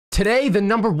Today, the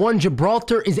 #1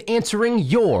 Gibraltar is answering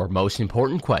your most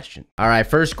important question. All right,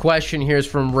 first question here is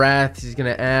from Wrath. He's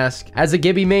going to ask, as a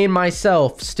Gibby main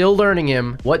myself, still learning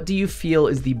him, what do you feel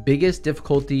is the biggest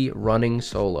difficulty running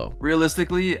solo?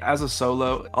 Realistically, as a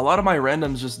solo, a lot of my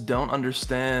randoms just don't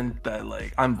understand that,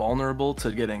 like, I'm vulnerable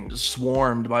to getting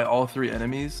swarmed by all 3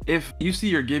 enemies. If you see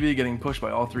your Gibby getting pushed by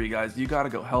all 3 guys, you gotta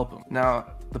go help him. Now,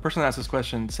 the person that asked this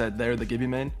question said they're the Gibby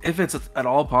main. If it's at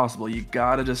all possible, you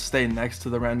gotta just stay next to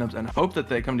the randoms and hope that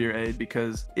they come to your aid,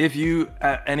 because if you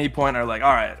at any point are like,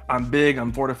 all right, I'm big,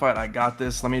 I'm fortified, I got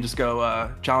this, let me just go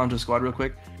challenge the squad real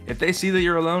quick. If they see that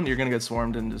you're alone, you're gonna get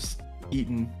swarmed and just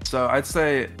eaten. So I'd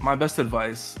say my best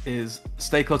advice is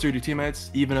stay closer to your teammates,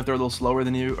 even if they're a little slower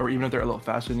than you, or even if they're a little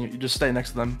faster than you. You just stay next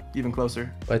to them, even closer.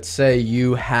 Let's say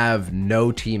you have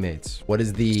no teammates. What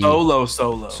is the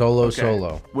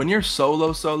solo? When you're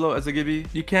solo as a Gibby,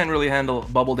 you can't really handle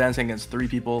bubble dancing against 3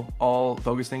 people all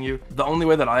focusing you. The only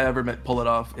way that I ever pull it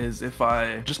off is if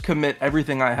I just commit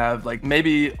everything I have, like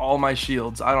maybe all my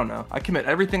shields, I don't know. I commit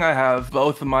everything I have,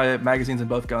 both of my magazines and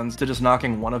both guns, to just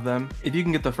knocking one of them. If you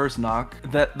can get the first knock,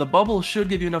 that the bubble should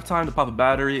give you enough time to pop a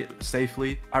battery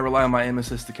safely. I rely on my aim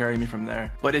assist to carry me from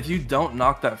there. But if you don't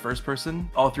knock that first person,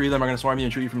 all 3 of them are going to swarm you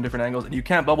and shoot you from different angles, and you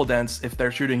can't bubble dance if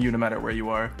they're shooting you no matter where you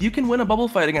are. You can win a bubble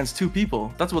fight against 2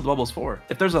 people. That's what the bubble's for.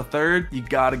 If there's a third, you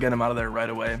gotta get them out of there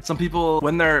right away. Some people,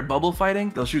 when they're bubble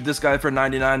fighting, they'll shoot this guy for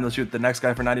 99, they'll shoot the next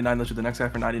guy for 99, they'll shoot the next guy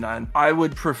for 99. I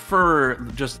would prefer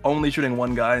just only shooting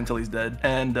one guy until he's dead,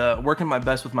 and working my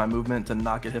best with my movement to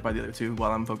not get hit by the other 2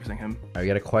 while I'm focusing him. I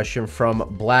got a question from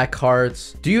Black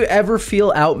Hearts. Do you ever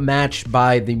feel outmatched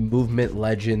by the movement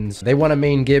legends? They want a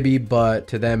main Gibby, but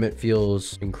to them it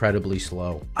feels incredibly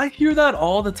slow. I hear that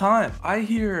all the time. I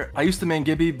used to main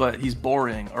Gibby, but he's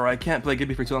boring, or I can't play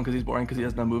Gibby for too long because he's boring because he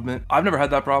has no movement. I've never had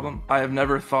that problem. I have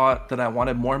never thought that I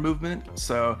wanted more movement,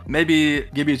 so maybe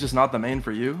Gibby is just not the main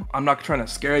for you. I'm not trying to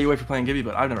scare you away from playing Gibby,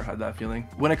 but I've never had that feeling.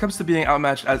 When it comes to being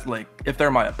outmatched as, like, if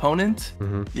they're my opponent,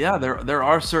 yeah, there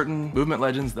are certain movement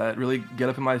legends that really get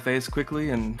up in my face quickly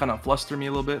and kind of fluster me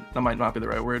a little bit. That might not be the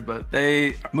right word, but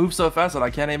they move so fast that I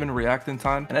can't even react in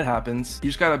time, and it happens. You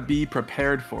just gotta be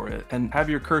prepared for it and have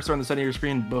your cursor on the center of your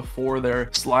screen before they're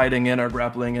sliding in or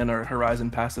grappling in or horizon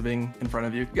passiving in front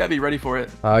of you. You gotta be ready for it.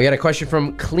 I got a question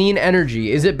from Clean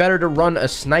Energy. Is it better to run a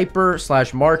sniper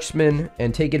 / marksman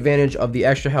and take advantage of the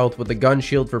extra health with the gun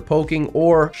shield for poking,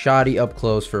 or shoddy up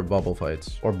close for bubble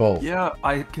fights, or both? Yeah,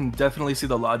 I can definitely see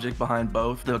the logic behind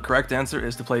both. The correct answer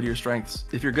is to play to your strengths.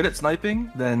 If you're good at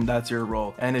sniping, then that's your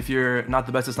role. And if you're not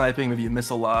the best at sniping, maybe you miss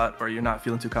a lot or you're not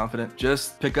feeling too confident,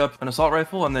 just pick up an assault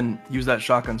rifle and then use that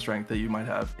shotgun strength that you might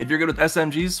have. If you're good with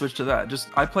SMGs, switch to that.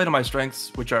 I play to my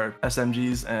strengths, which are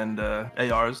SMGs and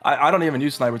ARs. I don't even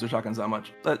use snipers or shotguns that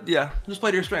much, but yeah, just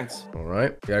play to your strengths. All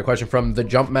right, got a question from the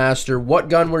Jump Master. What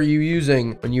gun were you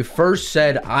using when you first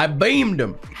said I beamed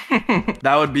him?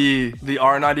 That would be the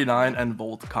R99 and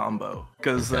Volt combo,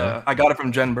 because I got it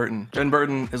from Jen Burton. Jen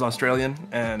Burton is Australian,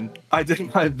 and I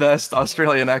did my best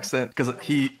Australian accent because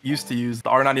he used to use the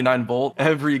R99 Volt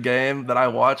every game that I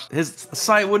watched. His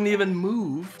sight wouldn't even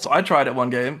move. So I tried it one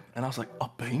game, and I was like, I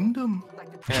beamed him.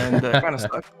 And kind of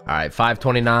stuck. All right,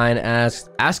 529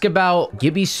 ask about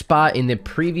Gibby's spot in the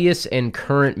previous and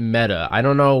current meta. I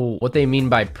don't know what they mean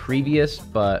by previous,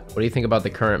 but what do you think about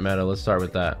the current meta? Let's start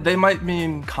with that. They might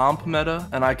mean comp meta,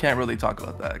 and I can't really talk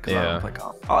about that because I don't play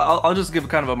comp. I'll just give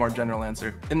kind of a more general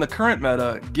answer. In the current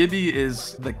meta, Gibby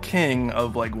is the king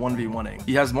of, like, 1v1ing.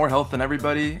 He has more health than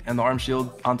everybody, and the arm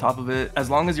shield on top of it. As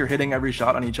long as you're hitting every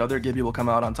shot on each other, Gibby will come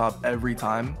out on top every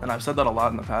time. And I've said that a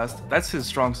lot in the past. That's his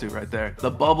strong suit right there.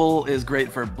 The bubble is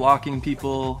great for blocking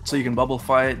people, so you can bubble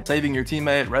fight, saving your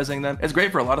teammate, rezzing them. It's great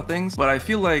for a lot of things, but I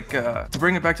feel like to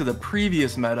bring it back to the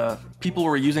previous meta, people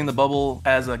were using the bubble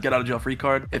as a get out of jail free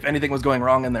card. If anything was going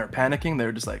wrong and they're panicking, they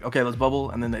were just like, okay, let's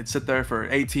bubble, and then they'd sit there for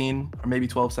 18 or maybe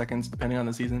 12 seconds, depending on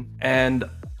the season. And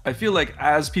I feel like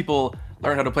as people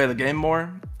learn how to play the game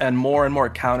more and more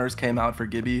counters came out for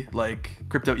Gibby, like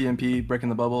Crypto EMP breaking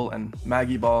the bubble and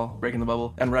Maggie Ball breaking the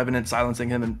bubble and Revenant silencing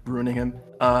him and ruining him,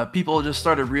 people just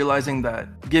started realizing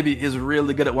that Gibby is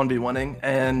really good at 1v1ing.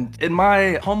 And in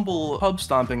my humble pub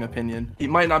stomping opinion, he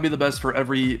might not be the best for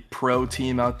every pro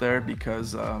team out there,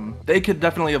 because they could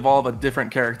definitely evolve a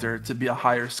different character to be a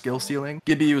higher skill ceiling.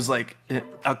 Gibby was like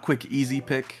a quick easy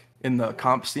pick in the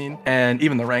comp scene and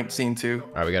even the ranked scene too.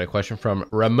 All right, we got a question from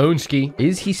Ramonski.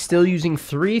 Is he still using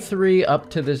 3-3 up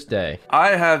to this day? I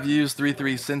have used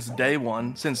 3-3 since day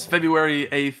one, since February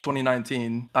 8th,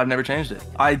 2019. I've never changed it.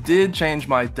 I did change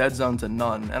my dead zone to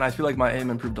none, and I feel like my aim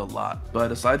improved a lot.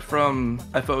 But aside from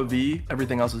FOV,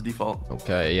 everything else is default.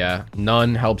 Okay, yeah.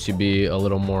 None helps you be a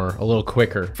little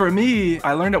quicker. For me,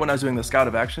 I learned it when I was doing the scout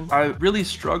of action. I really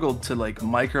struggled to like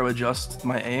micro adjust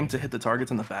my aim to hit the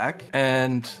targets in the back.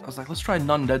 And I was like, let's try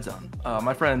none dead zone.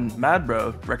 My friend Mad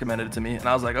Bro recommended it to me, and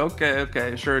I was like,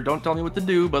 okay, sure. Don't tell me what to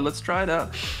do, but let's try it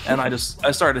out. And I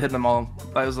started hitting them all.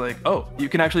 I was like, oh, you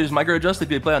can actually just micro adjust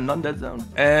if you play on none dead zone.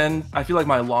 And I feel like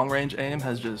my long range aim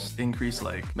has just increased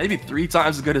like maybe 3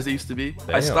 times as good as it used to be.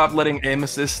 Damn. I stopped letting aim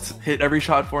assist hit every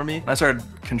shot for me. And I started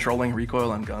controlling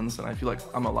recoil on guns, and I feel like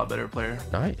I'm a lot better player.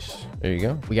 Nice. There you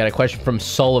go. We got a question from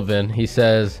Sullivan. He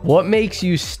says, what makes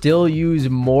you still use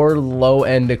more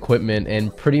low-end equipment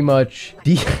and pretty much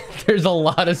there's a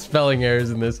lot of spelling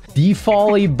errors in this.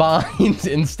 Defaulty binds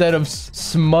instead of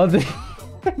smothering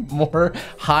more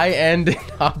high-end and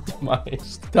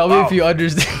optimized. Tell me if you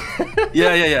understand.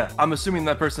 Yeah. I'm assuming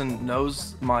that person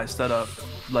knows my setup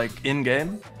like in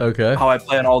game. Okay. How I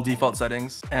play in all default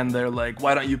settings, and they're like,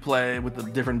 why don't you play with the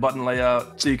different button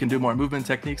layout so you can do more movement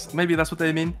techniques? Maybe that's what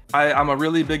they mean. I'm a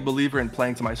really big believer in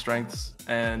playing to my strengths,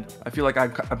 and I feel like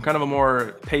I'm kind of a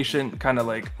more patient, kind of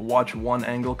like watch one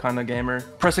angle kind of gamer.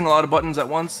 Pressing a lot of buttons at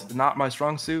once, not my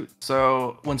strong suit.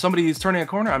 So when somebody's turning a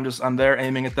corner, I'm there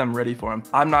aiming at them, ready for them.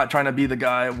 I'm not trying to be the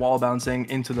guy wall bouncing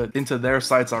into their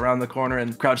sights around the corner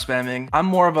and crouch spamming. I'm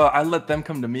more of a I let them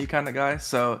come to me kind of guy.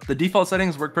 So the default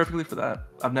settings work perfectly for that.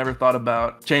 I've never thought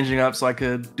about changing up so I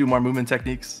could do more movement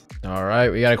techniques. All right,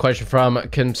 we got a question from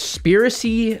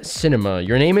Conspiracy Cinema.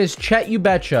 Your name is Chet, you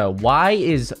betcha. Why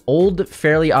is Old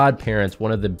Fairly Odd Parents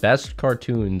one of the best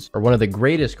cartoons or one of the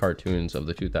greatest cartoons of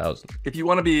the 2000s? If you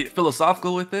want to be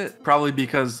philosophical with it, probably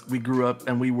because we grew up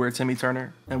and we were Timmy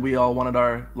Turner and we all wanted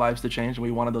our lives to change and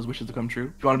we wanted those wishes to come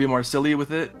true. If you want to be more silly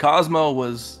with it, Cosmo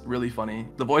was really funny.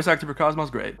 The voice actor for Cosmo's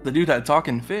great. The dude had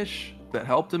talking fish that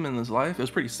helped him in his life. It was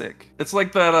pretty sick. It's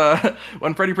like that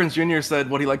when Freddie Prinze Jr. said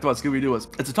what he liked about Scooby-Doo was,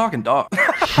 it's a talking dog.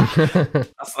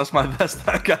 that's my best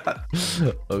I got.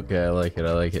 Okay, I like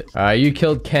it. All right, You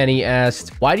Killed Kenny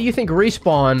asked, why do you think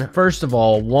Respawn, first of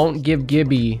all, won't give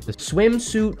Gibby the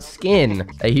swimsuit skin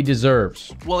that he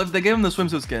deserves? Well, if they gave him the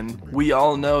swimsuit skin, we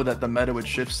all know that the meta would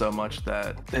shift so much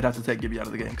that they'd have to take Gibby out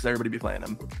of the game because everybody be playing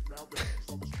him.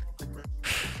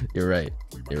 You're right.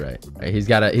 All right, he's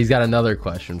got another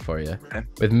question for you. Okay.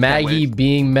 With Maggie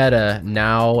being meta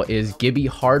now, is Gibby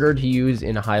harder to use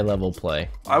in high level play?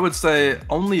 I would say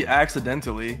only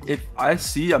accidentally. If I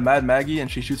see a Mad Maggie and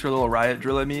she shoots her little riot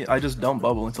drill at me, I just don't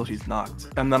bubble until she's knocked.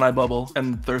 And then I bubble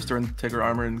and thirst her and take her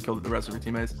armor and kill the rest of her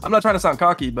teammates. I'm not trying to sound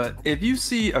cocky, but if you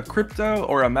see a Crypto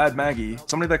or a Mad Maggie,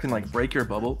 somebody that can like break your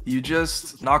bubble, you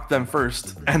just knock them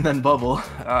first and then bubble.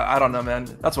 I don't know, man.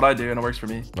 That's what I do and it works for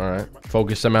me. All right.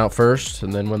 Focus them out first,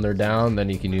 and then when they're down, then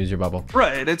you can use your bubble.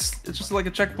 Right. It's just like a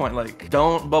checkpoint. Like,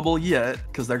 don't bubble yet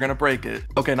because they're gonna break it.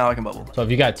 Okay, now I can bubble. So if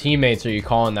you got teammates, are you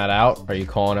calling that out? Are you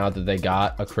calling out that they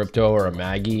got a Crypto or a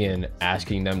Maggie and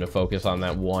asking them to focus on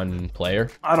that one player?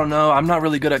 I don't know. I'm not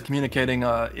really good at communicating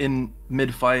in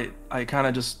mid-fight. I kind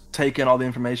of just take in all the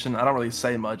information. I don't really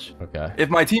say much. Okay. If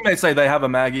my teammates say they have a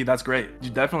Maggie, that's great. You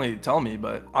definitely tell me,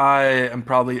 but I am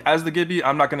probably, as the Gibby,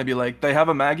 I'm not going to be like, they have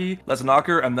a Maggie, let's knock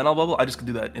her, and then I'll bubble. I just could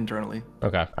do that internally.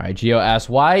 Okay. All right, Gio asks,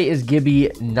 why is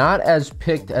Gibby not as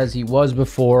picked as he was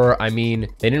before? I mean,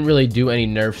 they didn't really do any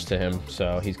nerfs to him,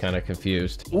 so he's kind of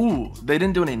confused. Ooh, they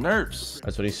didn't do any nerfs.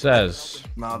 That's what he says.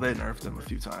 No, they nerfed him a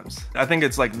few times. I think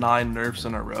it's like 9 nerfs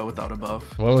in a row without a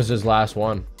buff. When was his last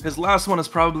one? His last one is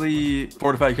probably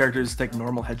fortified characters take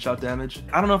normal headshot damage.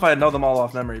 I don't know if I know them all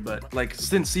off memory, but like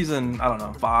since season, I don't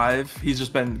know, 5, he's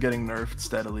just been getting nerfed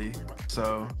steadily.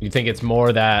 So you think it's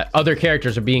more that other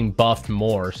characters are being buffed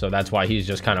more, so that's why he's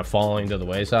just kind of falling to the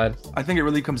wayside? I think it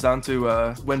really comes down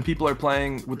to when people are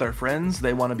playing with their friends,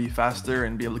 they want to be faster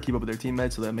and be able to keep up with their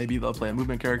teammates, so that maybe they'll play a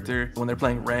movement character. When they're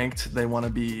playing ranked, they want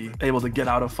to be able to get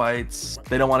out of fights.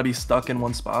 They don't want to be stuck in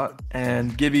one spot.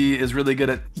 And Gibby is really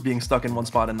good at being stuck in one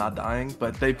spot and not dying,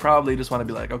 but they probably just want to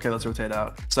be like, okay, let's rotate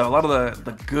out. So a lot of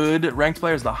the good ranked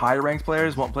players, the high ranked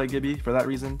players won't play Gibby for that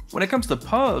reason. When it comes to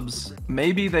pubs,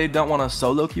 maybe they don't want to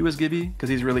solo queue as Gibby because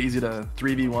he's really easy to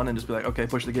 3v1 and just be like, okay,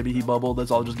 push the Gibby, he bubbled,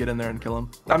 let's all just get in there and kill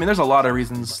him. I mean, there's a lot of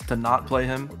reasons to not play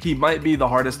him. He might be the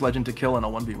hardest legend to kill in a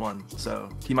 1v1, so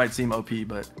he might seem OP,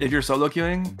 but if you're solo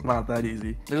queuing, not that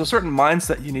easy. There's a certain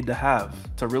mindset you need to have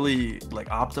to really like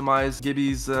optimize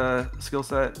Gibby's skill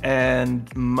set,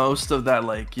 and most of that,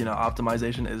 like, you know,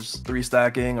 optimization is 3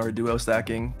 stacking or duo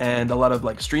stacking, and a lot of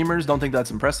like streamers don't think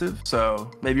that's impressive.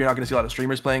 So maybe you're not going to see a lot of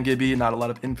streamers playing Gibby, not a lot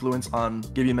of influence on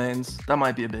Gibby mains. That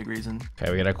might be a big reason.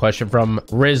 Okay, we got a question from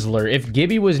Rizzler. If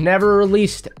Gibby was never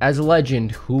released as a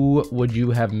legend, who would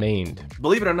you have mained?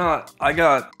 Believe it or not, I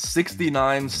got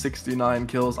 69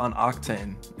 kills on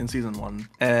Octane in season 1,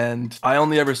 and I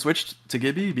only ever switched to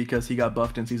Gibby because he got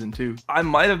buffed in season 2. I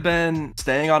might have been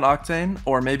staying on Octane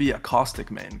or maybe a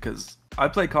Caustic main, because I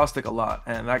play Caustic a lot,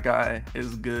 and that guy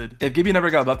is good. If Gibby never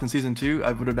got buffed in season 2,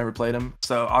 I would have never played him.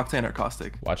 So Octane or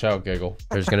Caustic. Watch out, Giggle.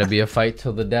 There's gonna be a fight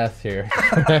till the death here.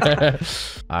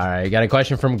 All right, got a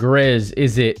question from Grizz.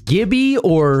 Is it Gibby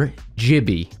or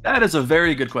Jibby? That is a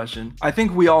very good question. I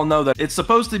think we all know that it's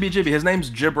supposed to be Jibby. His name's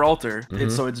Gibraltar,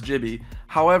 so it's Jibby.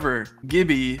 However,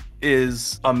 Gibby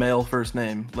is a male first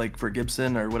name, like for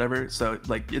Gibson or whatever. So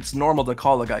like it's normal to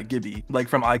call a guy Gibby, like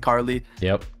from iCarly.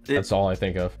 Yep, that's all I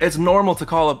think of. It's normal to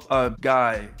call a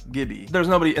guy Gibby. There's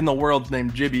nobody in the world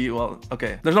named Jibby. Well,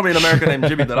 okay, there's nobody in America named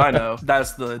Jibby that I know.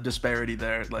 That's the disparity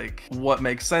there. Like what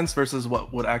makes sense versus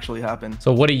what would actually happen.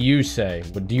 So what do you say?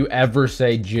 Do you ever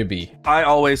say Jibby? I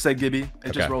always say Gibby.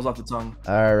 It just rolls off the tongue.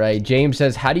 All right, James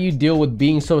says, how do you deal with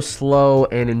being so slow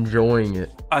and enjoying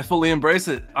it? I fully embrace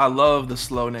it. I love the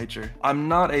slow nature. I'm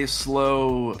not a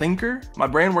slow thinker. My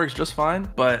brain works just fine,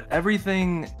 but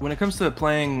everything, when it comes to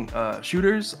playing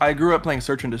shooters, I grew up playing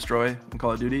Search and Destroy in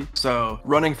Call of Duty. So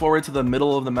running forward to the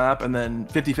middle of the map and then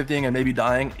 50-50ing and maybe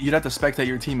dying, you'd have to spectate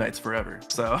your teammates forever.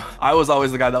 So I was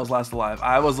always the guy that was last alive.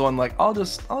 I was the one like, I'll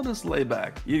just lay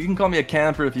back. You can call me a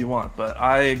camper if you want, but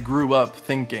I grew up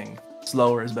thinking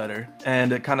slower is better,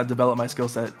 and it kind of developed my skill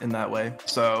set in that way.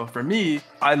 So for me,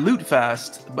 I loot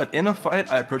fast, but in a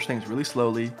fight I approach things really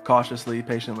slowly, cautiously,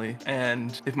 patiently,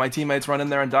 and if my teammates run in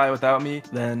there and die without me,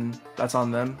 then that's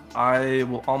on them. I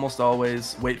will almost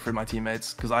always wait for my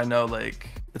teammates because I know like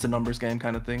it's a numbers game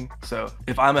kind of thing. So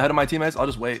if I'm ahead of my teammates, I'll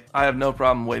just wait. I have no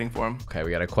problem waiting for them. Okay,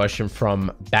 we got a question from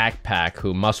Backpack,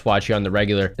 who must watch you on the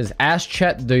regular. Says, ask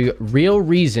Chet the real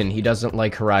reason he doesn't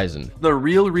like Horizon. The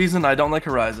real reason I don't like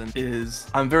Horizon is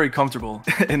I'm very comfortable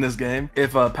in this game.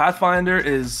 If a Pathfinder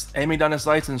is aiming down his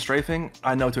sights and strafing,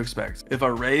 I know what to expect. If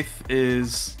a Wraith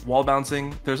is wall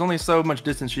bouncing, there's only so much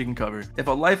distance she can cover. If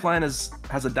a Lifeline has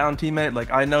a down teammate, like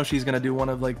I know she's gonna do one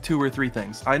of like 2 or 3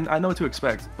 things. I know what to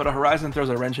expect. But a Horizon throws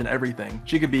a wrench in everything.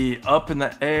 She could be up in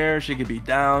the air, she could be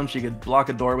down, she could block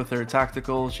a door with her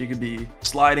tactical, she could be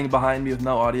sliding behind me with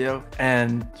no audio,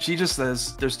 and she just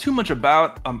says there's too much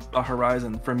about a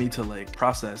Horizon for me to like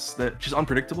process. That she's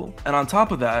unpredictable, and on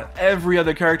top of that, every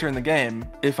other character in the game,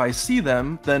 if I see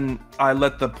them, then I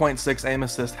let the 0.6 aim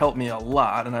assist help me a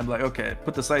lot, and I'm like, okay,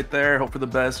 put the sight there, hope for the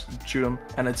best, shoot them,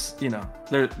 and it's, you know,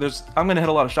 I'm gonna hit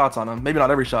a lot of shots on them. Maybe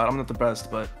not every shot, I'm not the best,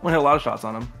 but I'm gonna hit a lot of shots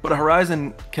on them. But a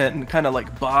Horizon can kind of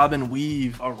like bob and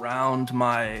weave around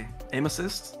my aim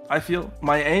assist. I feel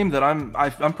my aim that I'm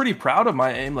pretty proud of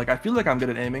my aim. Like I feel like I'm good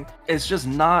at aiming. It's just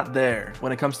not there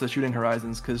when it comes to shooting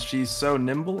Horizons because she's so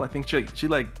nimble. I think she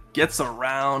like gets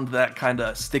around that kind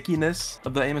of stickiness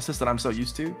of the aim assist that I'm so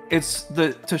used to. It's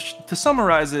to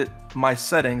summarize it, my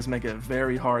settings make it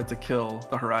very hard to kill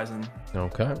the Horizon.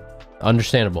 Okay.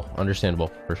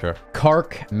 Understandable for sure.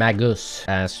 Kark Magus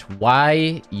asks,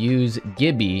 why use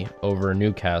Gibby over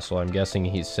Newcastle? I'm guessing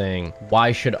he's saying,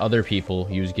 why should other people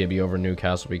use Gibby over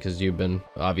Newcastle? Because you've been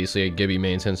obviously a Gibby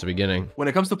main since the beginning. When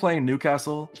it comes to playing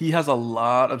Newcastle, he has a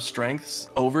lot of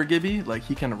strengths over Gibby. Like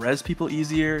he can res people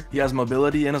easier. He has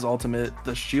mobility in his ultimate.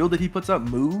 The shield that he puts up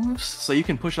moves, so you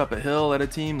can push up a hill at a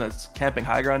team that's camping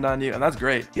high ground on you, and that's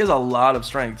great. He has a lot of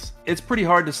strengths. It's pretty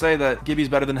hard to say that Gibby's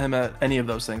better than him at any of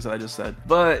those things that I just said,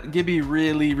 but Gibby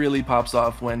really pops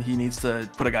off when he needs to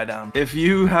put a guy down. If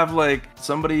you have like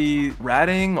somebody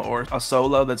ratting or a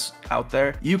solo that's out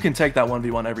there, you can take that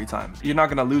 1v1 every time. You're not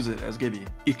gonna lose it as Gibby.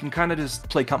 You can kind of just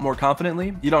play more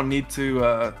confidently. You don't need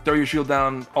to throw your shield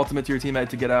down, ultimate to your teammate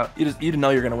to get out. You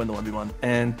know you're gonna win the 1v1,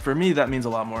 and for me that means a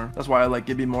lot more. That's why I like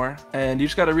Gibby more. And you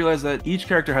just got to realize that each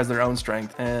character has their own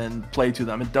strength and play to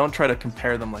them, and don't try to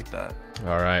compare them like that.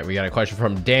 All right, we got a question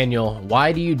from Daniel.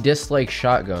 Why do you dislike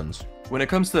shotguns? When it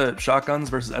comes to shotguns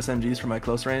versus SMGs for my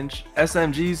close range,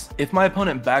 SMGs, if my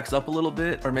opponent backs up a little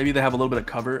bit, or maybe they have a little bit of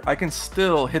cover, I can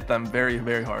still hit them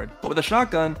very hard. But with a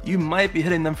shotgun, you might be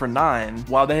hitting them for 9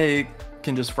 while they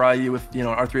can just fry you with, you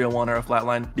know, R301 or a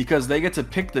flatline, because they get to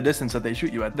pick the distance that they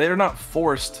shoot you at. They're not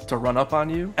forced to run up on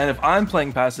you. And if I'm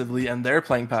playing passively and they're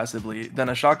playing passively, then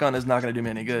a shotgun is not going to do me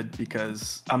any good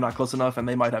because I'm not close enough and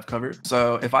they might have cover.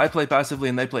 So if I play passively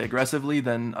and they play aggressively,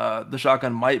 then the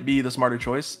shotgun might be the smarter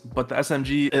choice, but the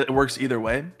SMG, it works either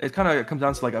way. It kind of comes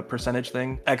down to like a percentage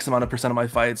thing. X amount of percent of my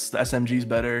fights, the SMG is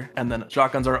better, and then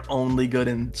shotguns are only good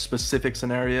in specific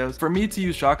scenarios. For me to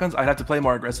use shotguns, I'd have to play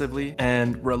more aggressively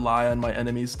and rely on my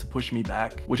enemies to push me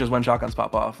back, which is when shotguns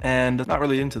pop off, and not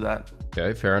really into that.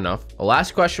 Okay, fair enough. The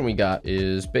last question we got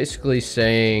is basically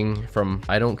saying from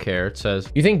I don't care. It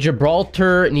says, you think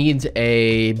Gibraltar needs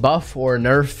a buff or a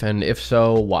nerf, and if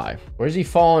so, why? Where's he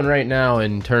falling right now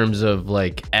in terms of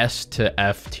like S to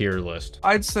F tier list?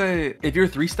 I'd say if you're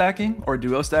 3 stacking or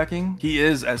duo stacking, he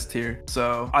is S tier.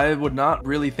 So I would not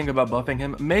really think about buffing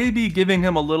him. Maybe giving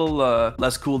him a little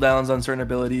less cooldowns on certain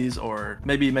abilities, or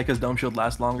maybe make his dome shield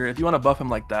last longer. If you want to buff him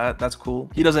like that, that's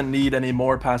cool. He doesn't need any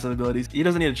more passive abilities. He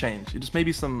doesn't need to change. Just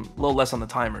maybe some little less on the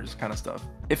timers kind of stuff.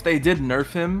 If they did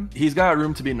nerf him, he's got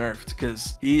room to be nerfed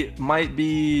because he might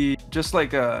be just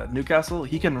like Newcastle.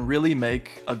 He can really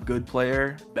make a good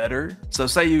player better. So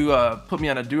say you put me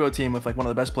on a duo team with like one of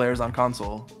the best players on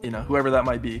console, you know, whoever that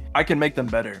might be, I can make them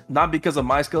better. Not because of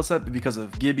my skill set, but because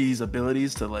of Gibby's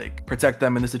abilities to like protect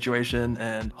them in this situation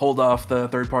and hold off the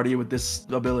third party with this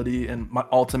ability and my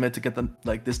ultimate to get them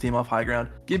like this team off high ground.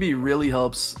 Gibby really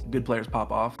helps good players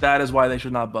pop off. That is why they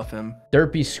should not buff him.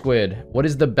 Derpy Squid, what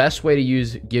is the best way to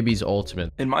use Gibby's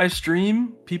ultimate? In my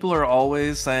stream, people are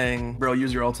always saying, bro,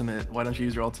 use your ultimate. Why don't you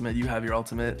use your ultimate? You have your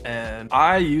ultimate. And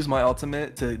I use my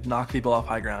ultimate to knock people off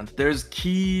high ground. There's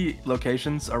key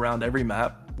locations around every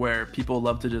map where people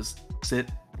love to just sit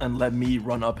and let me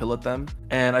run uphill at them.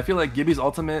 And I feel like Gibby's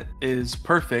ultimate is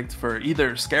perfect for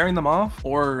either scaring them off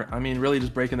or, I mean, really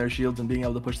just breaking their shields and being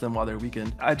able to push them while they're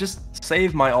weakened. I just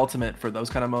save my ultimate for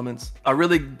those kind of moments. A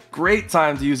really great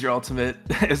time to use your ultimate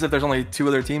is if there's only 2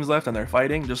 other teams left and they're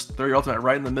fighting. Just throw your ultimate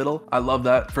right in the middle. I love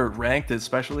that for ranked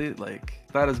especially. Like,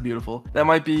 that is beautiful. That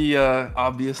might be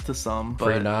obvious to some,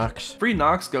 but free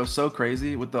knocks go so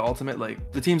crazy with the ultimate.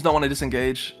 Like, the teams don't want to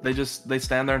disengage. They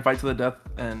stand there and fight to the death.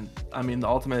 And I mean, the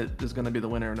ultimate is going to be the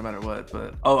winner no matter what.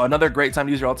 But oh, another great time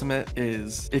to use your ultimate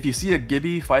is if you see a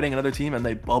Gibby fighting another team and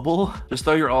they bubble, just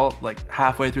throw your ult like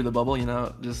halfway through the bubble, you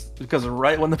know, just because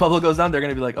right when the bubble goes down, they're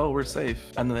going to be like, oh, we're safe.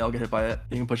 And then they all get hit by it.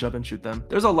 You can push up and shoot them.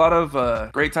 There's a lot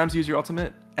of great times to use your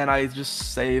ultimate, and I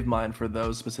just save mine for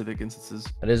those specific instances.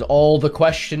 That is all the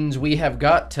questions we have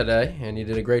got today, and you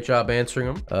did a great job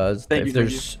answering them. If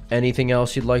there's anything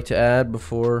else you'd like to add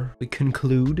before we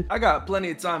conclude? I got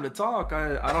plenty of time to talk.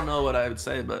 I don't know what I would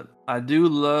say, but I do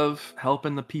love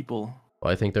helping the people.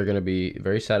 Well, I think they're going to be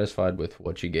very satisfied with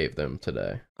what you gave them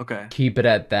today. Okay. Keep it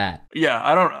at that.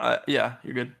 Yeah, yeah,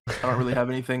 you're good. I don't really have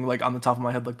anything like on the top of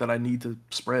my head like that I need to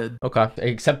spread. Okay,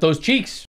 except those cheeks.